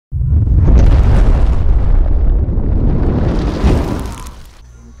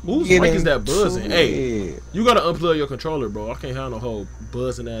whose mic is that buzzing? Hey, you gotta unplug your controller, bro. I can't have no whole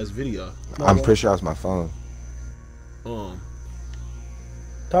buzzing ass video. I'm pretty sure it's my phone. Top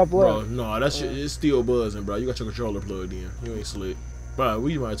left. Bro, no, that shit it's still buzzing, bro. You got your controller plugged in. You ain't slick. Bro,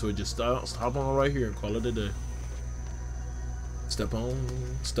 we might as well just stop on right here and call it a day. Step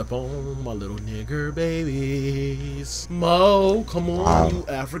on my little nigger babies. Mo, come on, you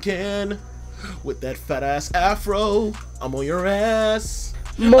African. With that fat ass afro. I'm on your ass.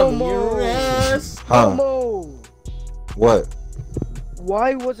 Momo. I'm on your ass. Momo. What?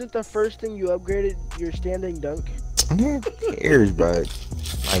 Why wasn't the first thing you upgraded your standing dunk? Who cares, bro?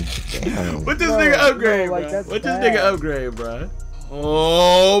 Like, damn. What this nigga upgrade, no, like, bro? that's What this bad. nigga upgrade, bro?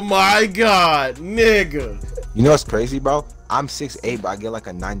 Oh my god, nigga. You know what's crazy, bro? I'm 6'8", but I get like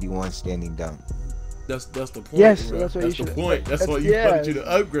a 91 standing dunk. That's the point. Yes, bro. that's what you should. The point. That's why you wanted you to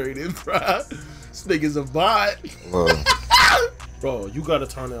upgrade it, bro. This nigga's a bot. Whoa. Bro, you gotta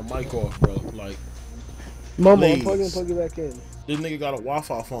turn that mic off, bro. Like, Momo, please. plug it back in. This nigga got a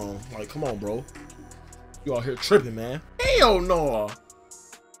Wi-Fi phone. Like, come on, bro. You out here tripping, man. Hell no.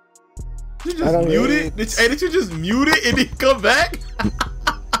 You just muted? Did you just mute it and then come back?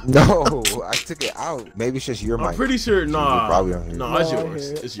 No, I took it out. Maybe it's just your mic. I'm pretty sure, nah. Probably on here. No, it's yours.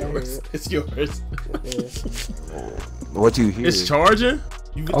 It's yours. It's yours. What do you hear? It's charging?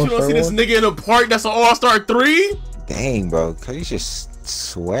 You don't see this nigga in the park that's an All-Star 3? Dang, bro. Cause you just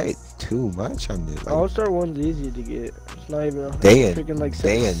sweat too much on this. Like, All-Star 1's easy to get. It's not even a freaking like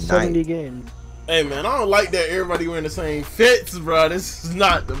day and 70 night. games. Hey, man, I don't like that everybody wearing the same fits, bro. This is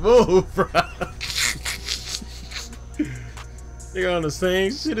not the move, bro. They're on the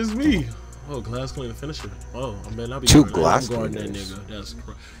same shit as me. Oh, glass cleaner finisher. Oh, I better not be two guarding glass that. I'm guarding that nigga. That's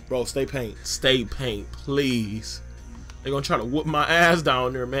bro. Stay paint, please. They gonna try to whoop my ass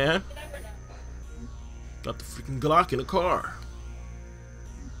down there, man. Got the freaking Glock in the car.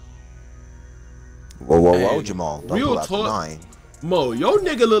 Whoa, Hey, Jamal. Don't real pull out the talk. line. Mo, your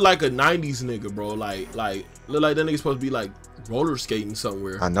nigga look like a 90s nigga, bro. Like look like that nigga supposed to be like roller skating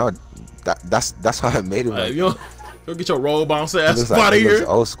somewhere. I know. That's how I made it. Like, you don't get your roll bounce ass like, out of here.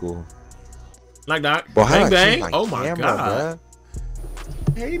 Old school. Like that. Bro, Bang bang. Oh my camera, god.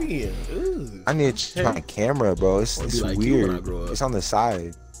 Bruh. Alien. I need to try my camera, bro. It's like weird. It's on the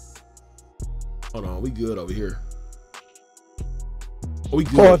side. Hold on, we good over here. Oh, we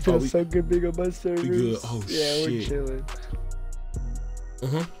good. Oh, I feel so good being on my servers. We good. Oh yeah, shit. we're chilling.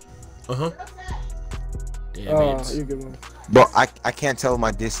 Yeah, you're good, man. Bro, I can't tell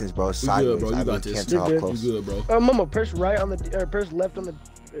my distance, bro. It's You sideways. good, bro. You got this. Can't tell how close. You good, bro. Momo, press right on the or press left on the.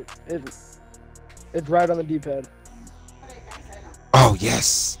 It's right on the D-pad. Oh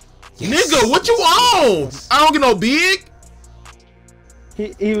yes. Nigga, what you on? Yes. I don't get no big.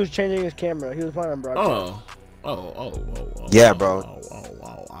 He was changing his camera. He was playing on broadcast. Oh. Yeah, bro.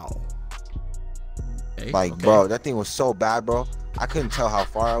 Hey, Like, bro, that thing was so bad, bro. I couldn't tell how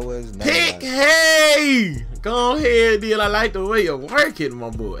far I was. Pick, hey! Go ahead, deal. I like the way you're working, my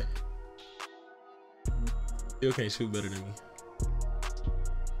boy. You can't shoot better than me.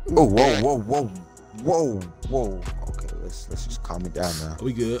 Oh, whoa. Okay, let's just calm it down now.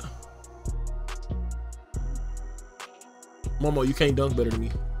 We good. Momo, you can't dunk better than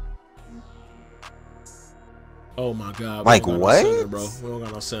me. Oh my god. Like what? No center, bro. We don't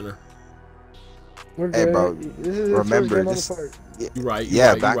got no center. We're good. Hey, bro. This is Remember this. You right.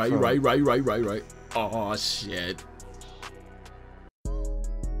 Yeah, you right. Oh shit.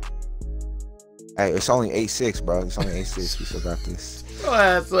 Hey, it's only 8-6, bro. It's only 8-6. We still got this. Oh,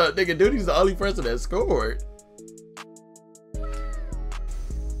 ass up, nigga. Duty's the only person that scored.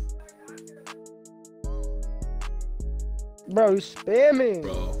 Bro, he's spamming.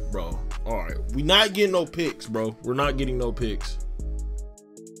 Bro. All right, we not getting no picks, bro. We're not getting no picks.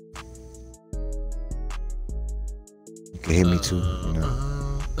 You can hit me too, you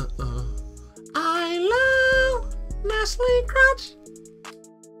know. I love Nestle Crunch.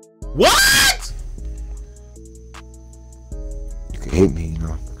 What? You can hit me, you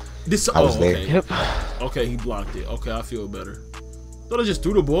know. This I was there. Okay. Yep. Okay, he blocked it. Okay, I feel better. Thought I just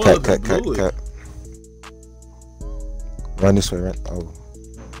threw the ball. Cut. Run this way, right? Oh.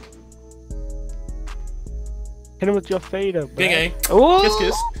 Hit him with your fader, bro. Gang. Oh!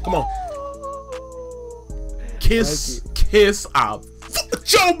 Kiss. Come on. Kiss. I'll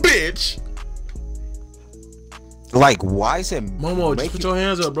fuck your bitch. Like, why is it? Momo, just put your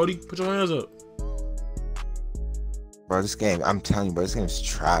hands up, Brody. Put your hands up. Bro, this game, I'm telling you, bro, this game's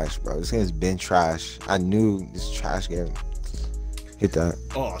trash, bro. This game's been trash. I knew this trash game. Hit that.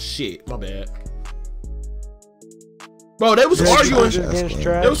 Oh shit, my bad. Bro, they was arguing.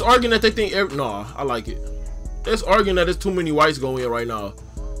 They was arguing that they think. No, I like it. They was arguing that there's too many whites going in right now.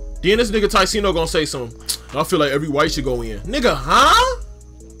 Then this nigga Ticino gonna say something. I feel like every white should go in. Nigga, huh?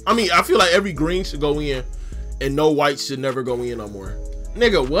 I mean, I feel like every green should go in and no white should never go in no more.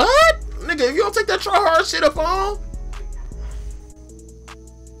 Nigga, what? Nigga, if you don't take that try hard shit up on,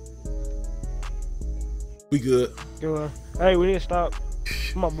 we good. Hey, we need to stop.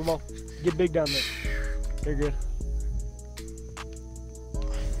 Come on. Get big down there. You're good.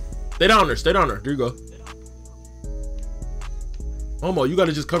 Stay down there. There you go. Momo, you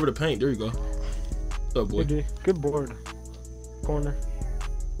gotta just cover the paint. There you go. What's up, boy? Good board. Corner.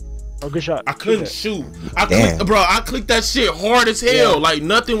 Oh, good shot. I couldn't shoot. I clicked that shit hard as hell. Like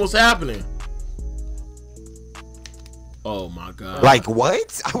nothing was happening. Oh my god. Like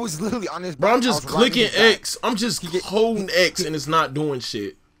what? I was literally on this. Bro, I'm just clicking X. I'm just holding X and it's not doing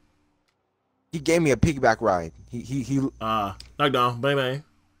shit. He gave me a piggyback ride. He knock down. Bang bang.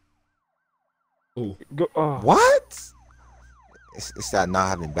 Ooh. What? It's that not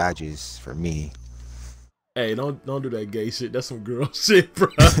having badges for me. Hey, don't do that gay shit. That's some girl shit, bro.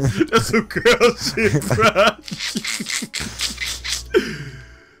 That's some girl shit, bro.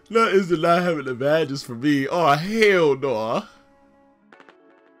 No, it's the not having the badges for me. Oh hell no.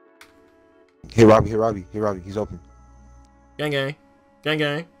 Hey Robbie. He's open. Gang.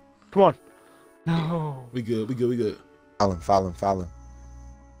 Come on. No. We good. Foul him.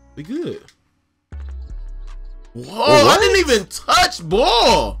 We good. Whoa, I didn't even touch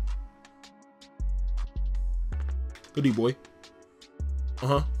ball. Good D, boy.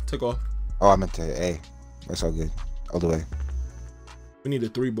 Take off. Oh, I meant to. Hey, that's all good. All the way. We need a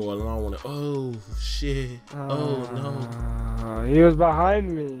 3-ball, and I don't want to. Oh shit. Oh no. He was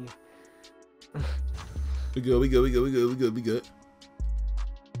behind me. We good.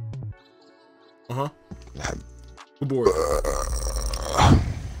 Good board.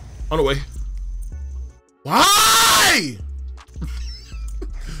 On the way. Why?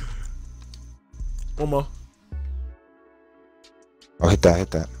 One more. Oh, hit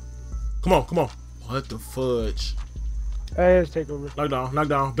that. Come on. What the fudge? Hey, let's take over. Knock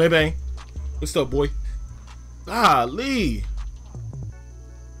down. Bang bang. What's up, boy? Golly.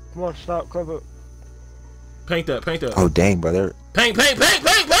 Come on, stop, cover. Paint that. Oh dang, brother. Paint. There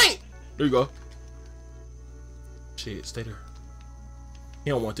you go. Shit, stay there. He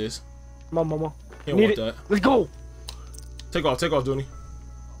don't want this. Come on, Momo. He don't want that. Let's go. Take off, Dooney.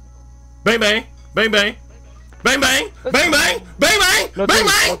 Bang bang. No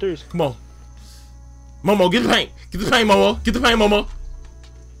threes. Come on. Momo, get the paint. Momo.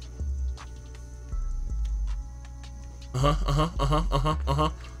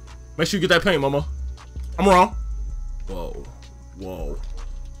 Make sure you get that paint, Momo. I'm wrong. Whoa.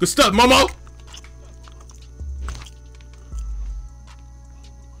 Good stuff, Momo.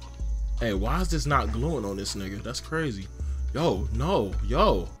 Hey, why is this not gluing on this nigga? That's crazy. Yo.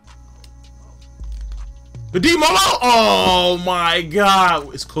 The D Momo. Oh my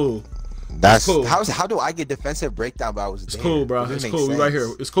god. It's cool. That's cool. How do I get defensive breakdown? But I was. It's cool, bro. It's cool. We right here.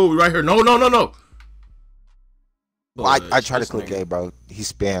 It's cool. We right here. No. Well, I tried to click A, bro. He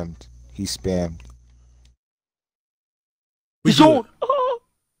spammed. He's on.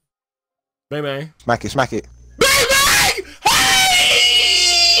 Bang. Smack it. Bang!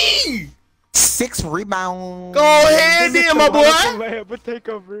 Hey! 6 rebounds. Go ahead, then, my boy. But take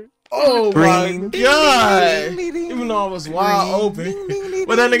over. Oh my god! Even though I was wide open,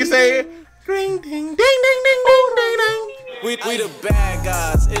 what that nigga say? Ding ding ding ding ding. We the bad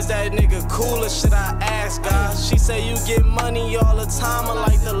guys. Is that nigga cool or should I ask God? She say you get money all the time,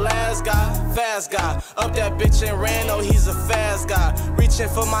 unlike the last guy. Fast guy, up that bitch and ran, oh he's a fast guy. Reaching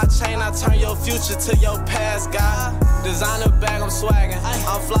for my chain, I turn your future to your past guy. Designer bag, I'm swaggin'.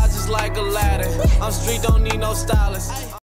 I'm fly just like Aladdin. I'm street, don't need no stylist.